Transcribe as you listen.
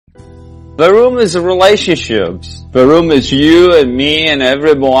The room is relationships. The room is you and me and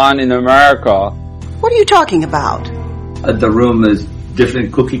everyone in America. What are you talking about? The room is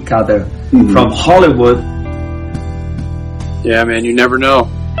different cookie cutter from Hollywood. Yeah, man, you never know.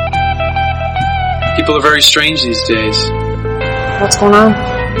 People are very strange these days. What's going on?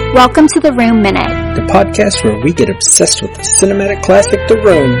 Welcome to The Room Minute, The podcast where we get obsessed with the cinematic classic The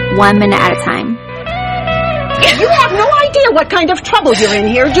Room. 1 minute at a time. You have no idea what kind of trouble you're in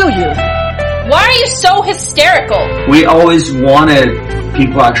here, do you? Why are you so hysterical? We always wanted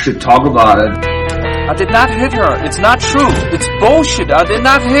people actually talk about it. I did not hit her. It's not true. It's bullshit. I did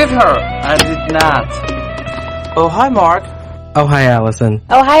not hit her. I did not. Oh, hi, Mark. Oh, hi, Allison.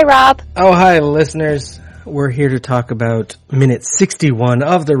 Oh, hi, Rob. Oh, hi, listeners. We're here to talk about minute 61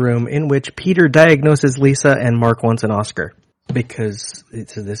 of The Room, in which Peter diagnoses Lisa and Mark wants an Oscar. Because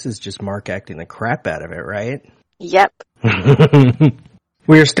this is just Mark acting the crap out of it, right? Yep.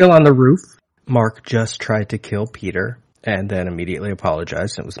 We are still on the roof. Mark just tried to kill Peter and then immediately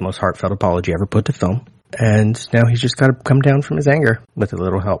apologized. It was the most heartfelt apology ever put to film. And now he's just got to come down from his anger with a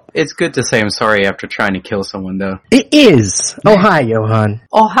little help. It's good to say I'm sorry after trying to kill someone, though. It is! Oh, hi, Johann.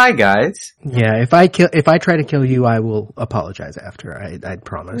 Oh, hi, guys. Yeah, if I try to kill you, I will apologize after. I'd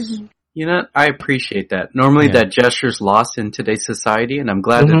promise. Mm-hmm. You know, I appreciate that. Normally that gesture's lost in today's society, and I'm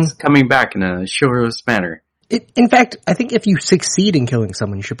glad it's coming back in a chivalrous manner. In fact, I think if you succeed in killing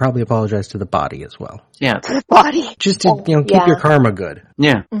someone, you should probably apologize to the body as well. Yeah. To the body. Just to, keep your karma good.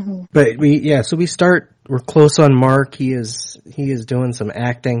 Yeah. Mm-hmm. But so we start, we're close on Mark. He is doing some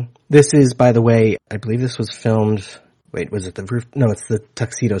acting. This is, by the way, I believe this was filmed, was it the roof? No, it's the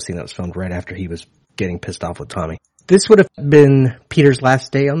tuxedo scene that was filmed right after he was getting pissed off with Tommy. This would have been Peter's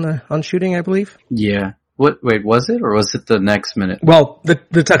last day on shooting, I believe. Yeah. Wait, was it, or was it the next minute? Well, the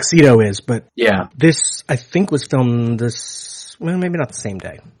tuxedo is, but yeah. This, I think, was filmed maybe not the same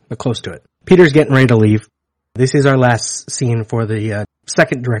day, but close to it. Peter's getting ready to leave. This is our last scene for the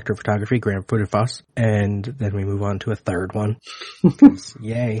second director of photography, Graham Foot-Foss, and then we move on to a third one.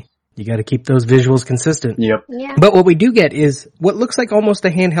 Yay. You gotta keep those visuals consistent. Yep. Yeah. But what we do get is what looks like almost a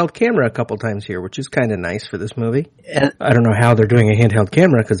handheld camera a couple times here, which is kind of nice for this movie. I don't know how they're doing a handheld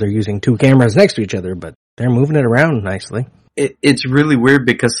camera because they're using two cameras next to each other, but they're moving it around nicely. It's really weird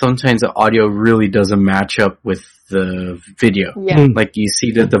because sometimes the audio really doesn't match up with the video. Yeah. Like you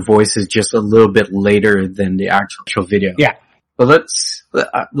see that the voice is just a little bit later than the actual video. Yeah. But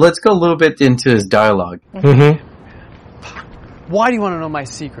let's go a little bit into his dialogue. Mm-hmm. Why do you want to know my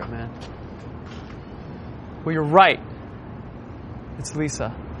secret, man? Well, you're right. It's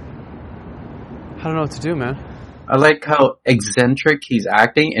Lisa. I don't know what to do, man. I like how eccentric he's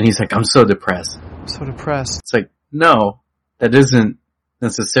acting, and he's like, I'm so depressed. I'm so depressed. It's like, no, that isn't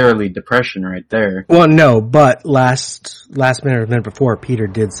necessarily depression right there. Well, no, but last minute or minute before, Peter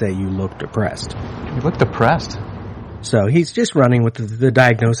did say you look depressed. You look depressed. So he's just running with the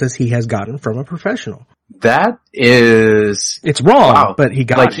diagnosis he has gotten from a professional. That is... It's wrong, wow. but he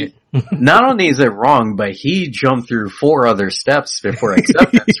got it. Not only is it wrong, but he jumped through 4 other steps before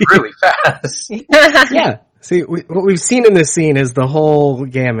acceptance really fast. Yeah. See, what we've seen in this scene is the whole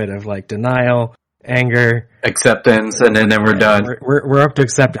gamut of like denial, anger, acceptance, and then we're done. We're up to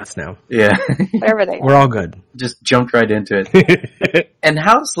acceptance now. Yeah. Everything. We're all good. Just jumped right into it. And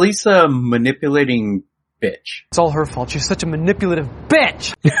how's Lisa manipulating bitch? It's all her fault. She's such a manipulative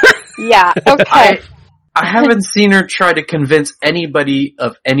bitch! Yeah, okay. I haven't seen her try to convince anybody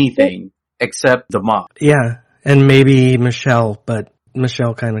of anything except the mom. Yeah, and maybe Michelle, but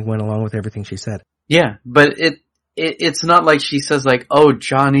Michelle kind of went along with everything she said. Yeah, but it's not like she says like, oh,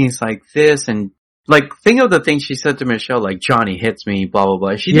 Johnny's like this, and like, think of the things she said to Michelle, like, Johnny hits me, blah, blah,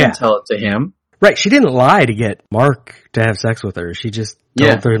 blah. She didn't tell it to him. Right, she didn't lie to get Mark to have sex with her. She just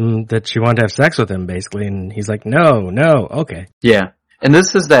told him that she wanted to have sex with him, basically, and he's like, no, okay. Yeah, and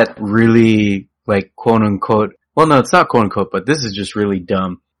this is that really, like, quote-unquote, well, no, it's not quote-unquote, but this is just really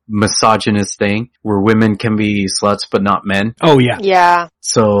dumb, misogynist thing, where women can be sluts but not men. Oh, yeah. Yeah.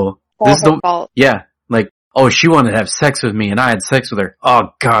 So, this is the fault. Yeah, like, oh, she wanted to have sex with me and I had sex with her. Oh,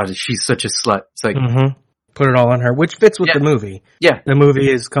 God, she's such a slut. It's like... Put it all on her, which fits with the movie. Yeah. The movie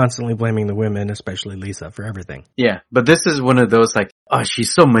is constantly blaming the women, especially Lisa, for everything. Yeah, but this is one of those like, oh,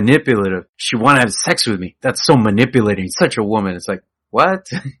 she's so manipulative. She want to have sex with me. That's so manipulating. Such a woman. It's like, what?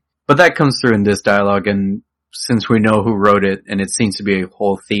 But that comes through in this dialogue, and since we know who wrote it, and it seems to be a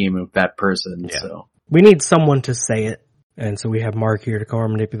whole theme of that person, so. We need someone to say it, and so we have Mark here to call her a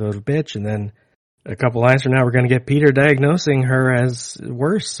manipulative bitch, and then a couple lines from now we're going to get Peter diagnosing her as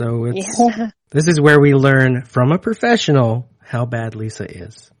worse, so it's... Yeah. This is where we learn from a professional how bad Lisa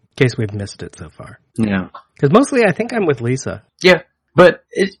is. In case we've missed it so far. Yeah. Because mostly I think I'm with Lisa. Yeah. But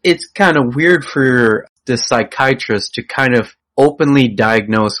it's kind of weird for the psychiatrist to kind of openly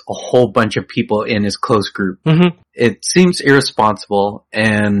diagnose a whole bunch of people in his close group. Mm-hmm. It seems irresponsible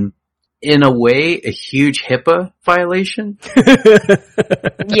and, in a way, a huge HIPAA violation.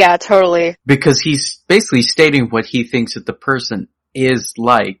 Yeah, totally. Because he's basically stating what he thinks that the person is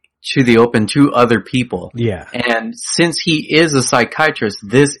like to the open to other people. Yeah. And since he is a psychiatrist,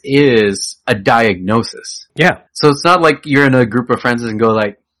 this is a diagnosis. Yeah. So it's not like you're in a group of friends and go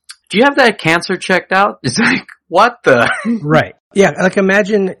like, do you have that cancer checked out? It's like, what the? Right. Yeah, like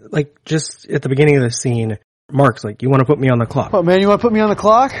imagine, like, just at the beginning of the scene, Mark's like, you want to put me on the clock? What, man, you want to put me on the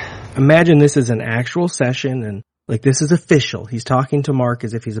clock? Imagine this is an actual session and, like, this is official. He's talking to Mark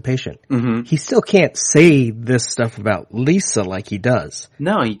as if he's a patient. Mm-hmm. He still can't say this stuff about Lisa like he does.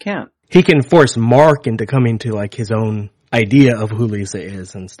 No, he can't. He can force Mark into coming to, like, his own idea of who Lisa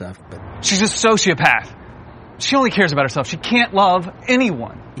is and stuff, but She's a sociopath. She only cares about herself. She can't love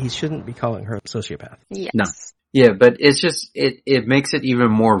anyone. he shouldn't be calling her a sociopath. Yes. No. Yeah, but it's just, it makes it even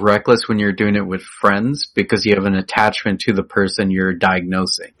more reckless when you're doing it with friends because you have an attachment to the person you're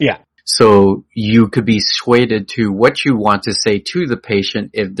diagnosing. Yeah. So you could be swayed to what you want to say to the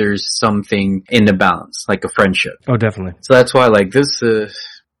patient if there's something in the balance, like a friendship. Oh, definitely. So that's why, like, this,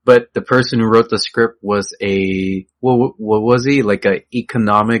 but the person who wrote the script was what was he? Like a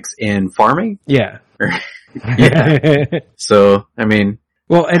economics in farming? Yeah. Yeah. So, I mean.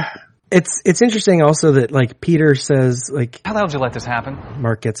 Well, and it's interesting also that, like, Peter says, like, How the hell did you let this happen?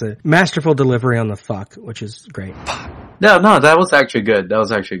 Mark gets a masterful delivery on the fuck, which is great. No, that was actually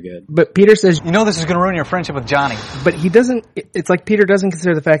good. But Peter says, You know this is going to ruin your friendship with Johnny. but he doesn't, it's like Peter doesn't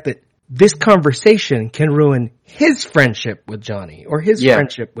consider the fact that this conversation can ruin his friendship with Johnny, or his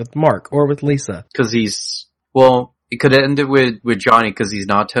friendship with Mark, or with Lisa. Cause it could have ended with Johnny cause he's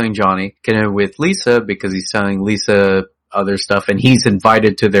not telling Johnny. It could end with Lisa because he's telling Lisa other stuff and he's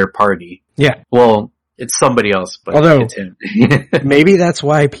invited to their party. Yeah. Well, it's somebody else, but Although, it's him. maybe that's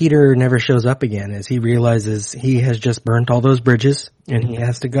why Peter never shows up again, as he realizes he has just burnt all those bridges and he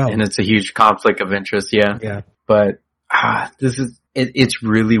has to go. And it's a huge conflict of interest, yeah. Yeah. But, it's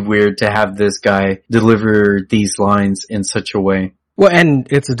really weird to have this guy deliver these lines in such a way. Well, and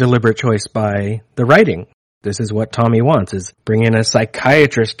it's a deliberate choice by the writing. This is what Tommy wants, is bring in a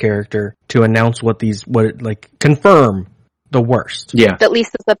psychiatrist character to announce confirm the worst. Yeah. That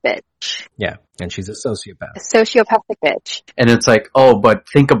Lisa's a bitch. Yeah. And she's a sociopath. A sociopathic bitch. And it's like, oh, but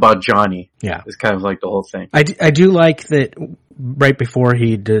think about Johnny. Yeah. It's kind of like the whole thing. I do like that right before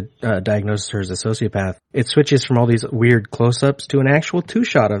he diagnosed her as a sociopath, it switches from all these weird close-ups to an actual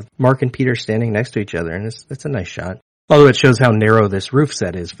two-shot of Mark and Peter standing next to each other, and it's a nice shot. Although it shows how narrow this roof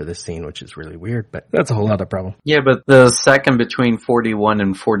set is for this scene, which is really weird, but that's a whole other problem. Yeah, but the second between 41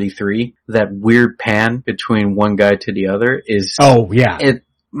 and 43, that weird pan between one guy to the other is... Oh, yeah.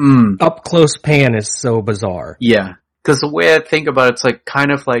 Up close pan is so bizarre. Yeah. Because the way I think about it, it's like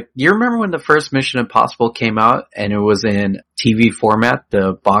kind of like, do you remember when the first Mission Impossible came out and it was in TV format,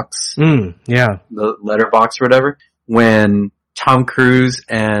 the box? Yeah. The letterbox or whatever? When Tom Cruise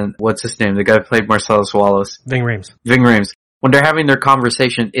and what's his name? The guy who played Marcellus Wallace. Ving Rhames. When they're having their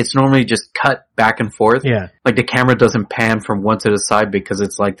conversation, it's normally just cut back and forth. Yeah. Like the camera doesn't pan from one to the side because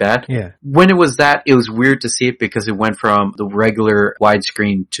it's like that. Yeah. When it was that, it was weird to see it because it went from the regular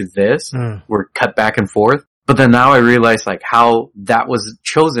widescreen to this, where it cut back and forth. But then now I realize like how that was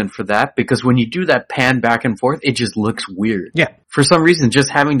chosen for that, because when you do that pan back and forth, it just looks weird. Yeah. For some reason, just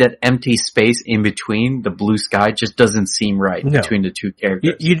having that empty space in between the blue sky just doesn't seem right between the two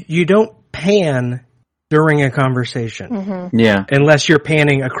characters. You don't pan during a conversation. Mm-hmm. Yeah. Unless you're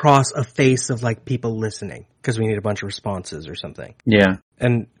panning across a face of like people listening, because we need a bunch of responses or something. Yeah.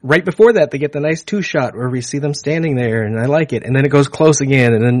 And right before that, they get the nice two shot where we see them standing there, and I like it. And then it goes close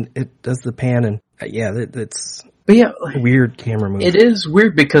again, and then it does the pan, and it's a weird camera move. It is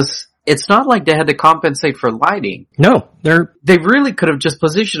weird because it's not like they had to compensate for lighting. No, they really could have just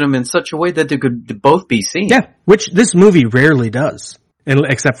positioned them in such a way that they could both be seen. Yeah, which this movie rarely does,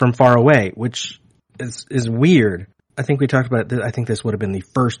 except from far away, which is weird. I think we talked about it. I think this would have been the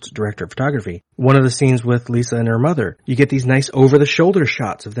first director of photography. One of the scenes with Lisa and her mother, you get these nice over-the-shoulder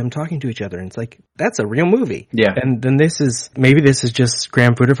shots of them talking to each other, and it's like, that's a real movie. Yeah. And then this is just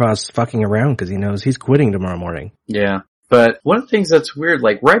Graham Footerfass fucking around because he knows he's quitting tomorrow morning. Yeah. But one of the things that's weird,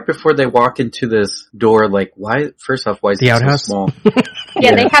 like right before they walk into this door, like first off, why is the it outhouse? so small?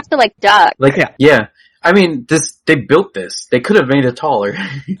 Yeah, they have to like duck. Like, yeah. I mean, they built this. They could have made it taller.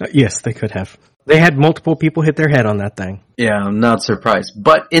 Yes, they could have. They had multiple people hit their head on that thing. Yeah, I'm not surprised.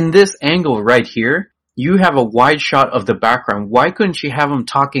 But in this angle right here, you have a wide shot of the background. Why couldn't you have them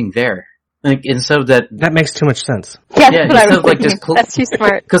talking there? Like, instead of that... That makes too much sense. Yeah, Yeah, that's what I was instead of like thinking. just... That's too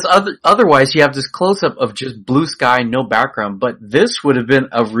smart. Because otherwise you have this close-up of just blue sky, no background, but this would have been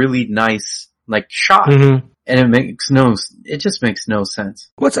a really nice, like, shot. Mm-hmm. And it just makes no sense.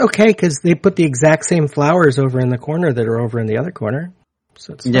 Well, it's okay because they put the exact same flowers over in the corner that are over in the other corner.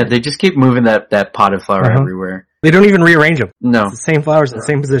 So it's Yeah, fine. they just keep moving that potted flower everywhere. They don't even rearrange them. No. It's the same flowers in the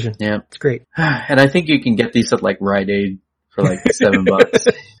same position. Yeah. It's great. And I think you can get these at like Rite Aid for like $7.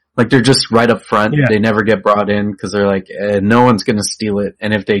 Like they're just right up front. Yeah. They never get brought in because they're like, no one's gonna steal it.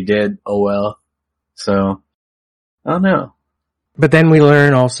 And if they did, oh well. So, I don't know. But then we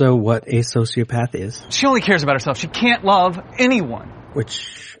learn also what a sociopath is, She only cares about herself. She can't love anyone.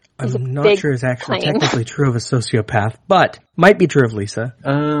 which It's a I'm not big sure is actually claim. technically true of a sociopath, but might be true of Lisa.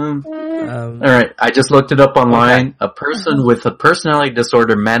 Alright, I just looked it up online. A person with a personality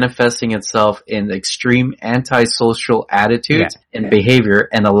disorder manifesting itself in extreme antisocial attitudes and behavior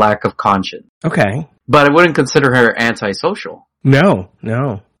and a lack of conscience. Okay. But I wouldn't consider her antisocial. No.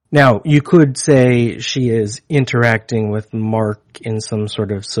 Now, you could say she is interacting with Mark in some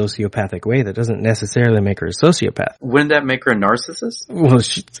sort of sociopathic way. That doesn't necessarily make her a sociopath. Wouldn't that make her a narcissist? Well,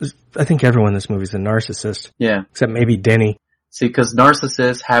 I think everyone in this movie is a narcissist. Yeah. Except maybe Denny. See, because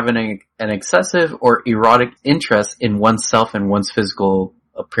narcissists have an excessive or erotic interest in oneself and one's physical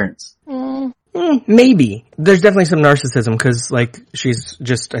appearance. Maybe. There's definitely some narcissism because, like, she's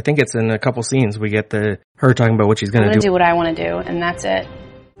just, I think it's in a couple scenes we get her talking about what she's going to do. what I want to do, and that's it.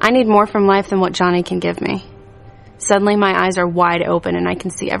 I need more from life than what Johnny can give me. Suddenly my eyes are wide open and I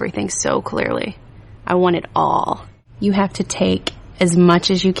can see everything so clearly. I want it all. You have to take as much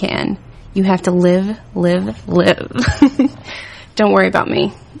as you can. You have to live. Don't worry about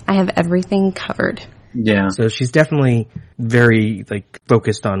me. I have everything covered. Yeah. So she's definitely very, like,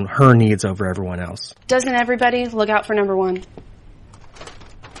 focused on her needs over everyone else. Doesn't everybody look out for number one?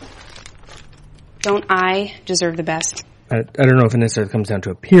 Don't I deserve the best? I don't know if it necessarily comes down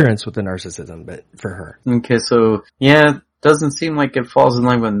to appearance with the narcissism, but for her. Okay, so, yeah, doesn't seem like it falls in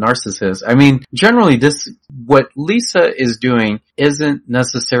line with narcissists. I mean, generally what Lisa is doing isn't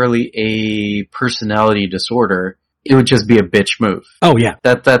necessarily a personality disorder. It would just be a bitch move. Oh, yeah.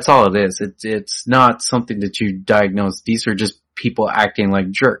 That's all it is. It's not something that you diagnose. These are just people acting like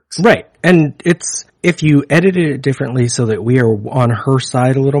jerks. Right. And if you edited it differently so that we are on her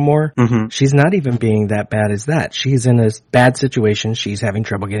side a little more, she's not even being that bad as that. She's in a bad situation she's having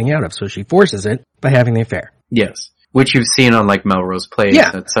trouble getting out of, so she forces it by having the affair. Yes. Which you've seen on like Melrose Place,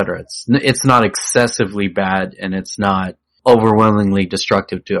 etc. It's not excessively bad and it's not overwhelmingly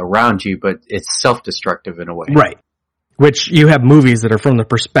destructive to around you, but it's self-destructive in a way. Right. Which you have movies that are from the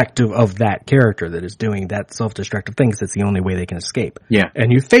perspective of that character that is doing that self-destructive thing because it's the only way they can escape. Yeah.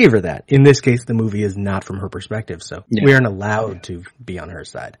 And you favor that. In this case, the movie is not from her perspective, so we aren't allowed to be on her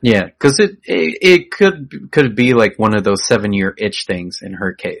side. Yeah, because it could be like one of those 7-year itch things in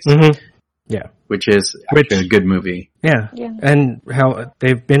her case. Yeah. Which is actually a good movie. Yeah. And how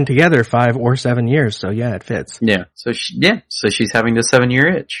they've been together 5 or 7 years, so yeah, it fits. Yeah. So she's having the 7-year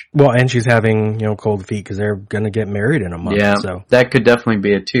itch. Well, and she's having, cold feet because they're gonna get married in a month. Yeah. So that could definitely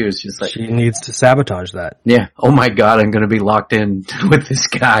be it too. It's just like she needs to sabotage that. Yeah. Oh my god, I'm gonna be locked in with this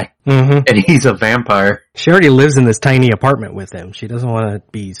guy. And he's a vampire. She already lives in this tiny apartment with him. She doesn't want to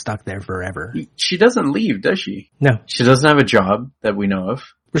be stuck there forever. She doesn't leave, does she? No. She doesn't have a job that we know of.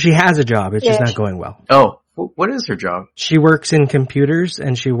 Well, she has a job. It's just not going well. Oh, what is her job? She works in computers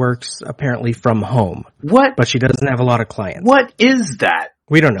and she works apparently from home. What? But she doesn't have a lot of clients. What is that?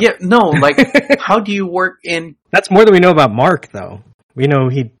 We don't know. Yeah, no, like, how do you work in... That's more than we know about Mark, though. We know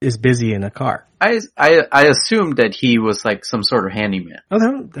he is busy in a car. I assumed that he was like some sort of handyman.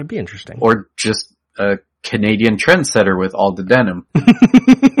 Oh, that'd be interesting. Or just a Canadian trendsetter with all the denim.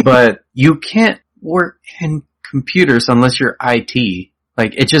 But you can't work in computers unless you're IT.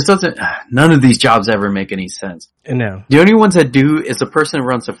 Like, it just doesn't, none of these jobs ever make any sense. No. The only ones that do is the person who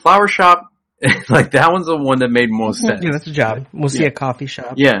runs a flower shop. Like, that one's the one that made most sense. Yeah, that's a job. We'll see a coffee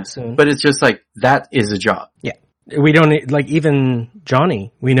shop soon. But it's just like, that is a job. Yeah. We don't, like, even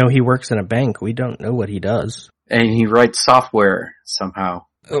Johnny, we know he works in a bank. We don't know what he does. And he writes software somehow.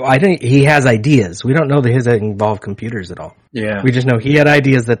 Oh, I think he has ideas. We don't know that his involve computers at all. Yeah. We just know he had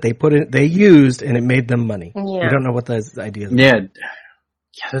ideas that they used and it made them money. Yeah. We don't know what those ideas were.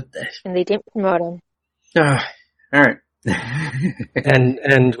 And they didn't promote him. Alright.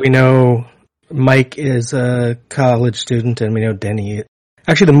 and we know Mike is a college student and we know Denny.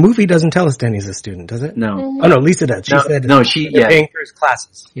 Actually, the movie doesn't tell us Denny's a student, does it? No. Oh no, Lisa does. She said they're paying for his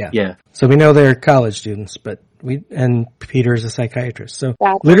classes. Yeah. So we know they're college students, but and Peter is a psychiatrist. So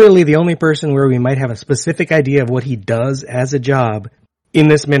literally the only person where we might have a specific idea of what he does as a job in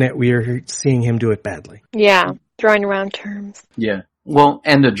this minute, we are seeing him do it badly. Yeah, throwing around terms. Yeah. Well,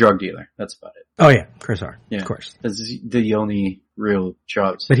 and a drug dealer. That's about it. Oh yeah, Chris R. Yeah. Of course. That's the only real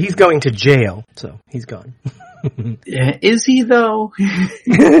jobs. But he's going to jail, so he's gone. Is he though?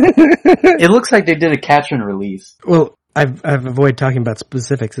 It looks like they did a catch and release. Well, I've avoided talking about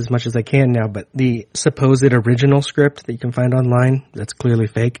specifics as much as I can now, but the supposed original script that you can find online, that's clearly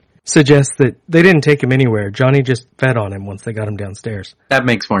fake, suggests that they didn't take him anywhere. Johnny just fed on him once they got him downstairs. That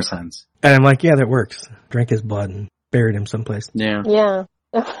makes more sense. And I'm like, yeah, that works. Drank his blood and buried him someplace. Yeah. Yeah.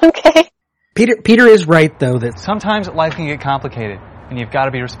 Okay. Peter is right, though, that Sometimes life can get complicated, and you've got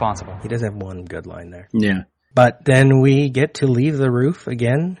to be responsible. he does have one good line there. Yeah. But then we get to leave the roof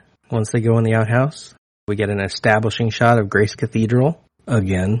again once they go in the outhouse. We get an establishing shot of Grace Cathedral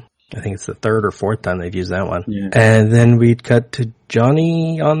again. I think it's the third or fourth time they've used that one. Yeah. And then we'd cut to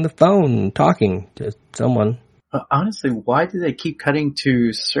Johnny on the phone talking to someone. But honestly, why do they keep cutting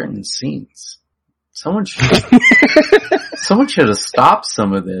to certain scenes? Someone should have stopped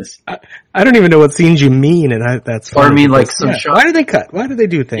some of this. I don't even know what scenes you mean, and that's funny. Or I mean, like because, some shots. Why do they cut? Why do they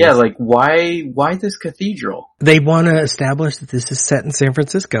do things? Yeah, like why this cathedral? They want to establish that this is set in San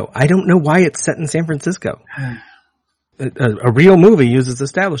Francisco. I don't know why it's set in San Francisco. A real movie uses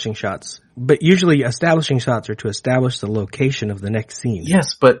establishing shots, but usually establishing shots are to establish the location of the next scene.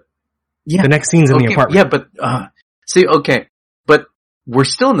 Yes, but yeah, the next scene's in the apartment. Yeah, but see, okay, but we're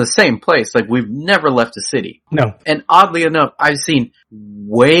still in the same place. Like we've never left the city. No, and oddly enough, I've seen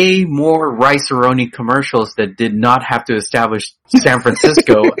way more Rice-A-Roni commercials that did not have to establish San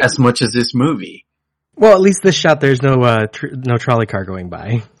Francisco as much as this movie. Well, at least this shot, there's no no trolley car going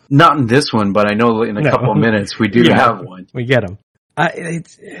by. Not in this one, but I know in a couple of minutes we do have one. We get him.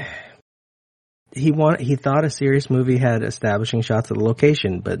 He thought a serious movie had establishing shots of the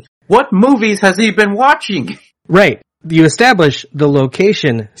location, but what movies has he been watching? Right. You establish the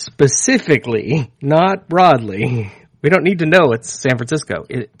location specifically, not broadly. We don't need to know it's San Francisco.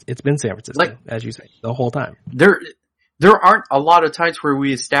 It's been San Francisco, like, as you say, the whole time. There aren't a lot of times where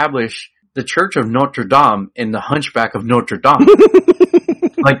we establish the Church of Notre Dame in the Hunchback of Notre Dame.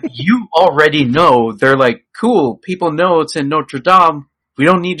 Like, you already know, they're like, cool, people know it's in Notre Dame. We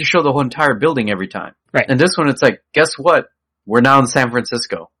don't need to show the whole entire building every time. Right. And this one, it's like, guess what? We're now in San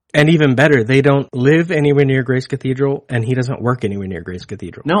Francisco. And even better, they don't live anywhere near Grace Cathedral, and he doesn't work anywhere near Grace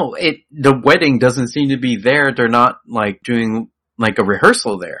Cathedral. No, the wedding doesn't seem to be there. They're not, like, doing, like, a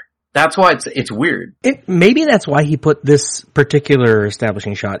rehearsal there. That's why it's weird. Maybe that's why he put this particular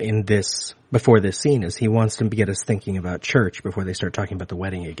establishing shot in this, before this scene, is he wants them to get us thinking about church before they start talking about the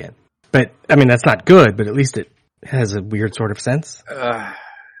wedding again. But, I mean, that's not good, but at least it has a weird sort of sense. I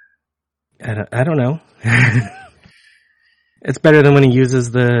don't know. It's better than when he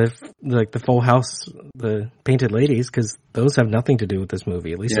uses the Full House, the painted ladies, because those have nothing to do with this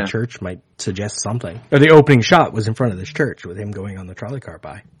movie. At least the church might suggest something. Or the opening shot was in front of this church with him going on the trolley car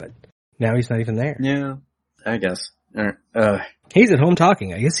by. But now he's not even there. Yeah, I guess. He's at home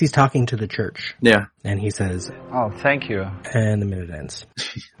talking. I guess he's talking to the church. Yeah. And he says, "Oh, thank you." And the minute ends.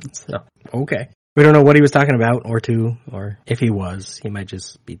 So, okay. We don't know what he was talking about or if he was. He might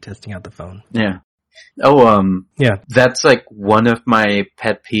just be testing out the phone. Yeah. Oh, yeah. That's like one of my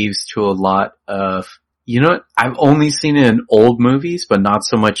pet peeves to a lot of, you know what? I've only seen it in old movies, but not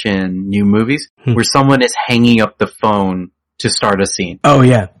so much in new movies, where someone is hanging up the phone to start a scene. Oh,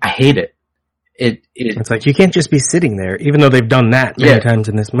 yeah. I hate it. It's like, you can't just be sitting there, even though they've done that many times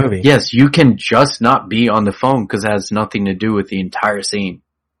in this movie. Yes, you can just not be on the phone because it has nothing to do with the entire scene.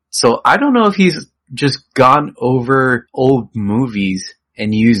 So I don't know if he's just gone over old movies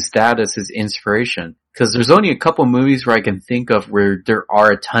and used that as his inspiration. Because there's only a couple movies where I can think of where there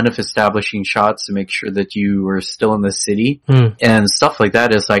are a ton of establishing shots to make sure that you are still in the city. And stuff like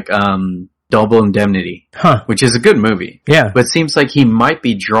that is like, Double Indemnity. Which is a good movie. Yeah. But it seems like he might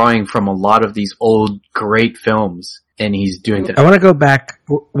be drawing from a lot of these old great films. And he's doing that. I want to go back.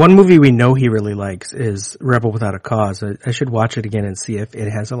 One movie we know he really likes is Rebel Without a Cause. I should watch it again and see if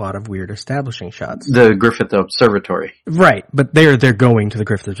it has a lot of weird establishing shots. The Griffith Observatory. Right, but they're going to the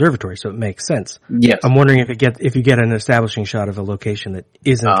Griffith Observatory, so it makes sense. Yes. I'm wondering if you get an establishing shot of a location that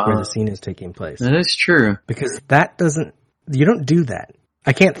isn't where the scene is taking place. That is true. Because you don't do that.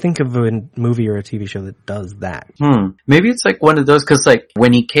 I can't think of a movie or a TV show that does that. Maybe it's like one of those, cause like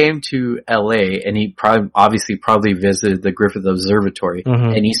when he came to LA and he probably visited the Griffith Observatory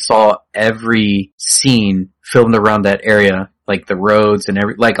and he saw every scene filmed around that area, like the roads and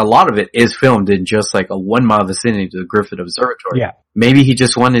like a lot of it is filmed in just like a 1 mile vicinity to the Griffith Observatory. Yeah. Maybe he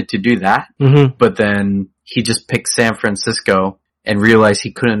just wanted to do that, but then he just picked San Francisco and realized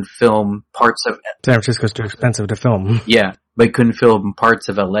he couldn't film parts of San Francisco's too expensive to film. Yeah, but he couldn't film parts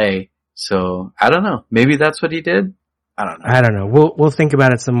of LA. So I don't know. Maybe that's what he did. I don't know. We'll think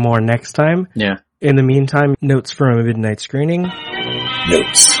about it some more next time. Yeah. In the meantime, notes from a midnight screening.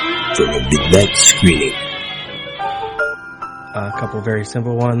 Notes from a midnight screening. A couple very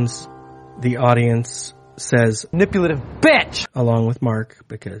simple ones. The audience says manipulative bitch along with Mark,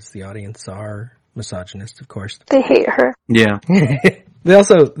 because the audience are misogynist, of course. They hate her. Yeah. They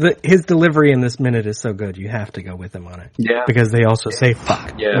also, his delivery in this minute is so good, you have to go with him on it. Yeah. Because they also say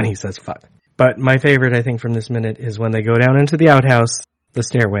fuck when he says fuck. But my favorite, I think, from this minute is when they go down into the outhouse, the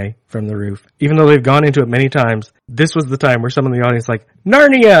stairway from the roof. Even though they've gone into it many times, this was the time where someone in the audience like,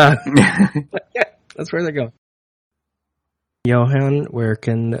 Narnia! Yeah, that's where they go. Johann, where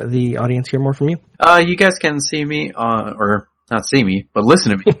can the audience hear more from you? You guys can see me or not see me, but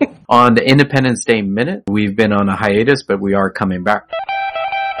listen to me on the Independence Day Minute. We've been on a hiatus, but we are coming back.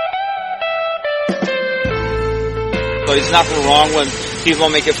 So there's nothing wrong when people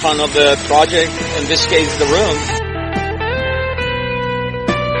make fun of the project, in this case, The Room.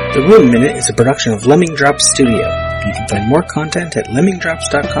 The Room Minute is a production of Lemming Drops Studio. You can find more content at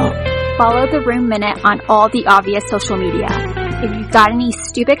lemmingdrops.com. Follow The Room Minute on all the obvious social media. If you've got any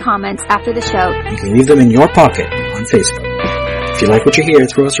stupid comments after the show, you can leave them in your pocket on Facebook. If you like what you hear,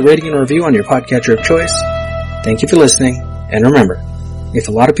 throw us a rating and review on your podcatcher of choice. Thank you for listening, and remember, if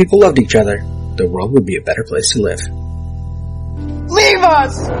a lot of people loved each other, the world would be a better place to live. Leave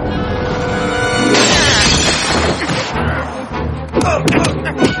us!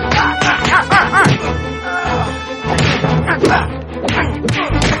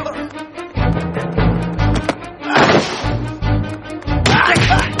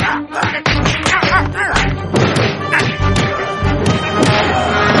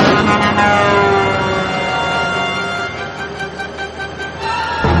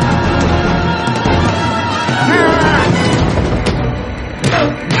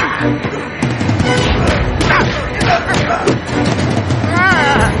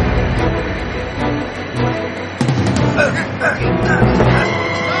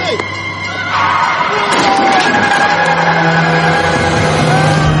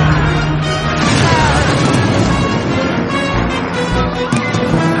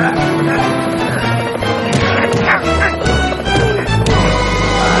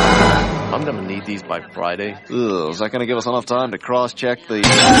 Friday. Ugh, is that going to give us enough time to cross-check the...